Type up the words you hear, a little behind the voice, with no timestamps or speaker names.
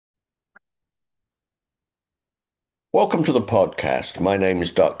Welcome to the podcast. My name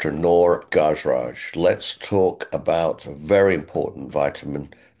is Dr. Noor Gajraj. Let's talk about a very important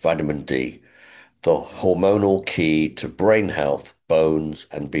vitamin D, the hormonal key to brain health, bones,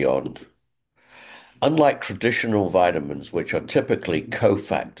 and beyond. Unlike traditional vitamins, which are typically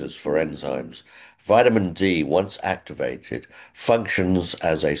cofactors for enzymes, vitamin D, once activated, functions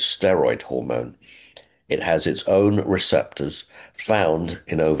as a steroid hormone. It has its own receptors found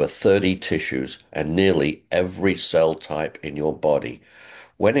in over 30 tissues and nearly every cell type in your body.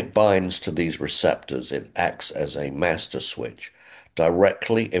 When it binds to these receptors, it acts as a master switch,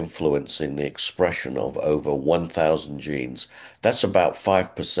 directly influencing the expression of over 1,000 genes. That's about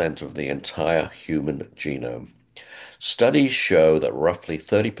 5% of the entire human genome. Studies show that roughly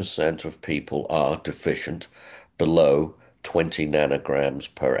 30% of people are deficient, below 20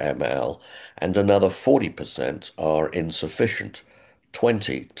 nanograms per ml, and another 40% are insufficient,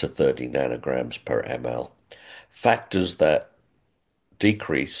 20 to 30 nanograms per ml. Factors that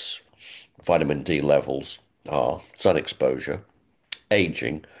decrease vitamin D levels are sun exposure,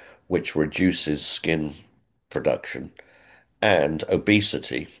 aging, which reduces skin production, and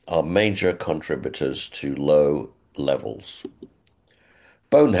obesity are major contributors to low levels.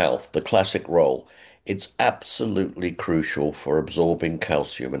 Bone health, the classic role. It's absolutely crucial for absorbing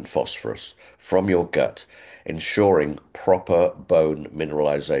calcium and phosphorus from your gut, ensuring proper bone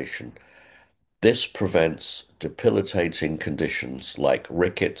mineralization. This prevents debilitating conditions like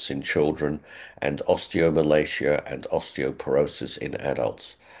rickets in children and osteomalacia and osteoporosis in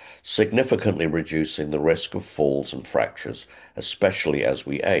adults, significantly reducing the risk of falls and fractures, especially as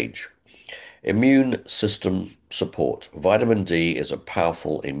we age. Immune system support. Vitamin D is a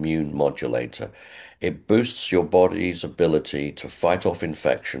powerful immune modulator. It boosts your body's ability to fight off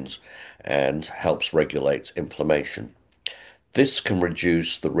infections and helps regulate inflammation. This can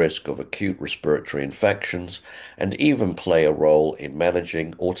reduce the risk of acute respiratory infections and even play a role in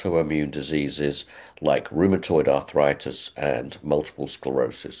managing autoimmune diseases like rheumatoid arthritis and multiple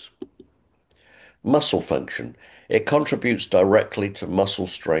sclerosis. Muscle function. It contributes directly to muscle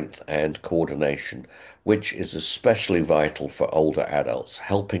strength and coordination, which is especially vital for older adults,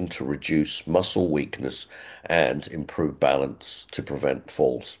 helping to reduce muscle weakness and improve balance to prevent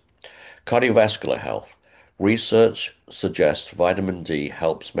falls. Cardiovascular health. Research suggests vitamin D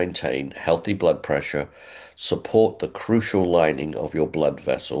helps maintain healthy blood pressure, support the crucial lining of your blood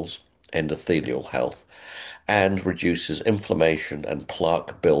vessels, endothelial health, and reduces inflammation and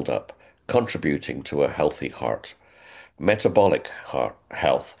plaque buildup, contributing to a healthy heart. Metabolic heart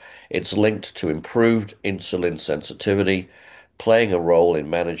health. It's linked to improved insulin sensitivity, playing a role in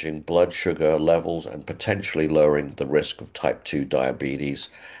managing blood sugar levels and potentially lowering the risk of type 2 diabetes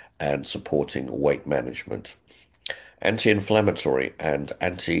and supporting weight management. Anti-inflammatory and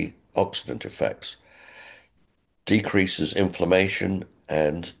antioxidant effects decreases inflammation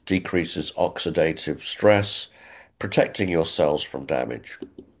and decreases oxidative stress, protecting your cells from damage.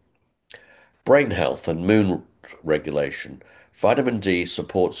 Brain health and mood regulation. Vitamin D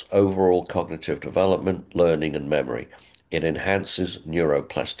supports overall cognitive development, learning, and memory. It enhances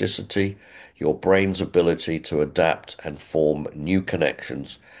neuroplasticity, your brain's ability to adapt and form new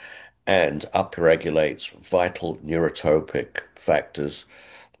connections, and upregulates vital neurotropic factors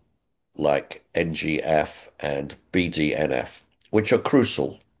like NGF and BDNF, which are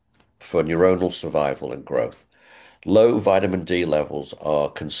crucial for neuronal survival and growth. Low vitamin D levels are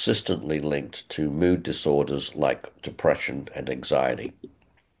consistently linked to mood disorders like depression and anxiety.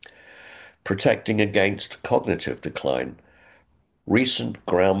 Protecting against cognitive decline. Recent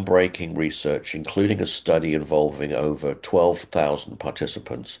groundbreaking research, including a study involving over 12,000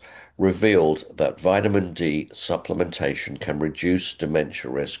 participants, revealed that vitamin D supplementation can reduce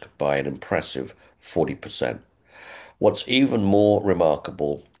dementia risk by an impressive 40%. What's even more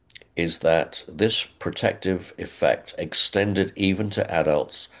remarkable is that this protective effect extended even to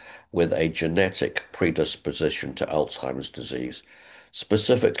adults with a genetic predisposition to Alzheimer's disease,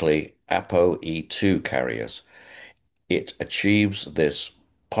 specifically ApoE2 carriers. It achieves this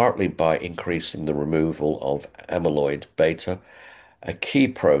partly by increasing the removal of amyloid beta, a key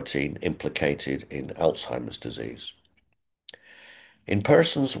protein implicated in Alzheimer's disease. In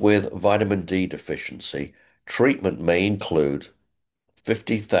persons with vitamin D deficiency, treatment may include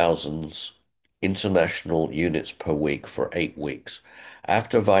 50,000 international units per week for 8 weeks.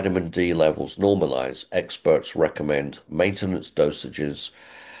 After vitamin D levels normalize, experts recommend maintenance dosages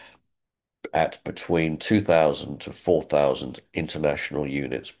at between 2,000 to 4,000 international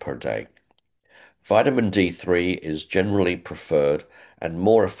units per day. Vitamin D3 is generally preferred and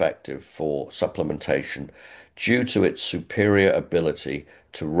more effective for supplementation due to its superior ability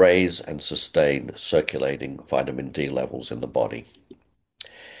to raise and sustain circulating vitamin D levels in the body.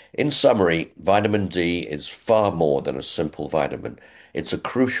 In summary, vitamin D is far more than a simple vitamin. It's a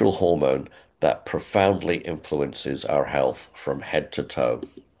crucial hormone that profoundly influences our health from head to toe.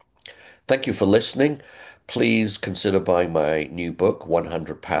 Thank you for listening. Please consider buying my new book,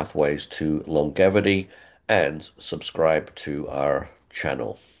 100 Pathways to Longevity, and subscribe to our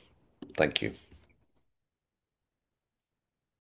channel. Thank you.